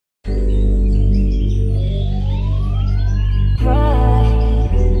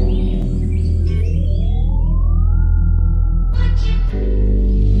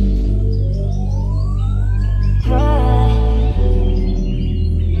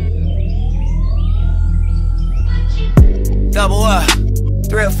Double up.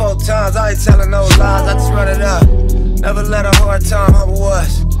 3 or 4 times, I ain't telling no lies, I just run it up. Never let a hard time humble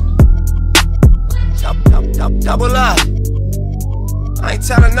us. Double up. I ain't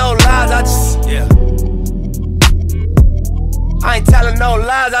telling no lies, I just, I ain't telling no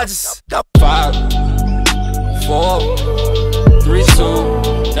lies, I just 5, 4, 3,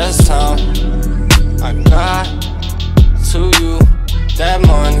 2, that's time. I got to you that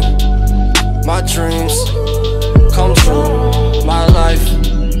money. My dreams come true. My life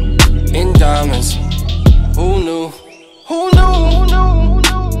in diamonds. Who knew? Who knew? Who knew?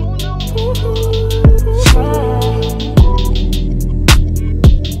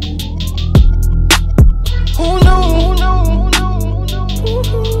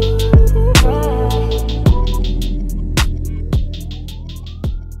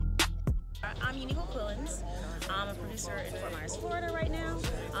 I'm a producer in Fort Myers, Florida right now.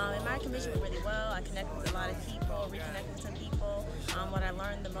 And my convention went really well. I connected with a lot of people, reconnected with some people. What I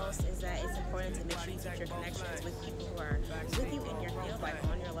learned the most is that it's important to make sure you keep your connections with people who are with you in your field, like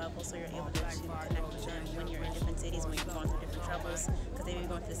on your level, so you're able to connect with them when you're in different cities, when you're going through different troubles, because they may be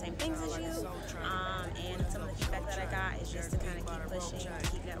going through the same things as you. And some of the feedback that I got is just to kind of keep pushing,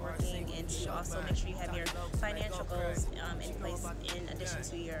 keep networking, and to also make sure you have your financial goals in place in addition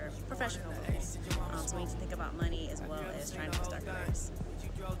to your professional goals. So we need to think about money as well as trying to boost our careers.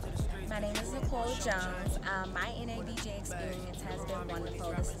 My name is Nicole Jones. My NABJ experience has been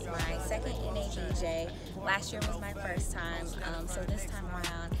wonderful. This is my second NABJ. Last year was my first time, so this time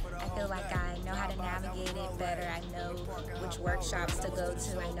around I feel like I know how to navigate it better. I know which workshops to go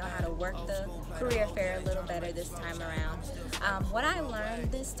to. I know how to work the career fair a little better this time around. What I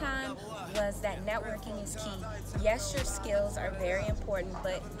learned this time was that networking is key. Yes, your skills are very important,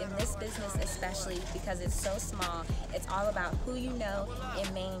 but in this business especially, because it's so small, it's all about who you know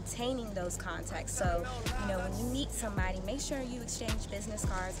and maintaining those contacts. So, when you meet somebody, make sure you exchange business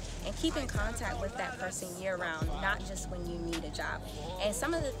cards and keep in contact with that person year-round, not just when you need a job. And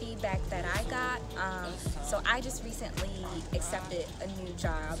some of the feedback that I got, so I just recently accepted a new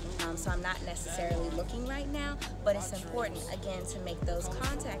job, so I'm not necessarily looking right now, but it's important, again, to make those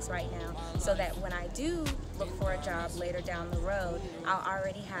contacts right now so that when I do look for a job later down the road, I'll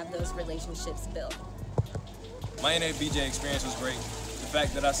already have those relationships built. My NABJ experience was great. The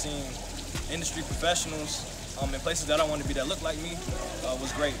fact that I seen industry professionals in places that I want to be that look like me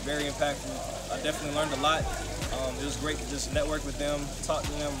was great, very impactful. I definitely learned a lot. It was great to just network with them, talk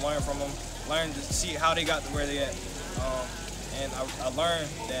to them, learn from them, learn to see how they got to where they at. And I learned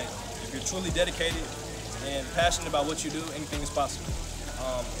that if you're truly dedicated and passionate about what you do, anything is possible.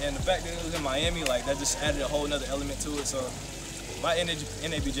 And the fact that it was in Miami, like, that just added a whole nother element to it. So my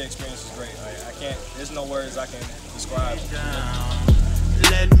NABJ experience is great. I can't, there's no words I can describe.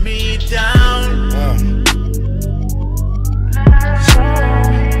 Let me down.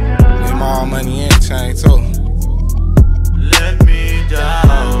 Get my all money in chain too. Let me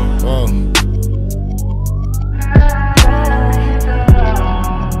down.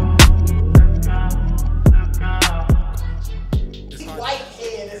 White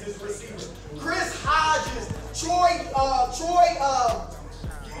hand as his receiver. Chris Hodges, Troy,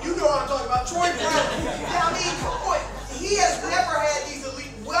 you know what I'm talking about. Troy Brown. Yeah, I mean, come on. He has never had these elite.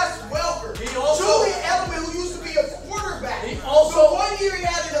 Wes Welker, Julian Edelman, who used to be a quarterback. So 1 year he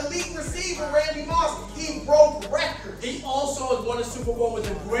had an elite receiver, Randy Moss. He broke records. He also has won a Super Bowl with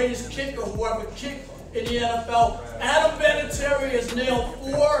the greatest kicker who ever kicked in the NFL. Adam Vinatieri has nailed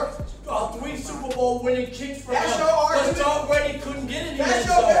 3 Super Bowl winning kicks for him. That's your argument? But Tom Brady couldn't get in the That's end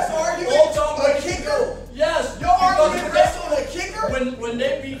your zone. best argument? All Tom A Brady kicker? Yes. Your argument rests on a kicker? When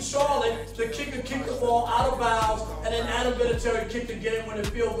they beat Charlotte, the kicker kicked the ball out of bounds, and then Adam Vinatieri kicked the game-winning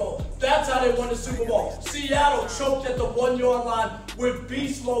field goal. That's how they won the Super Bowl. Seattle choked at the 1 yard line with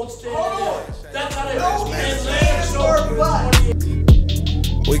beast mode standing there. That's how they won.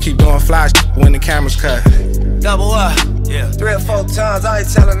 We keep doing fly when the cameras cut. double up. 3 or 4 times, I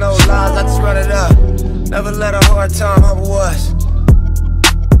ain't telling no lies, I just run it up. Never let a hard time humble us.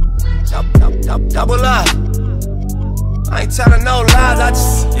 Double up. I ain't telling no lies, I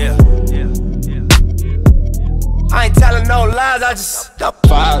just, I ain't telling no lies, I just 5,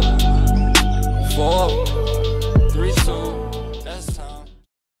 4,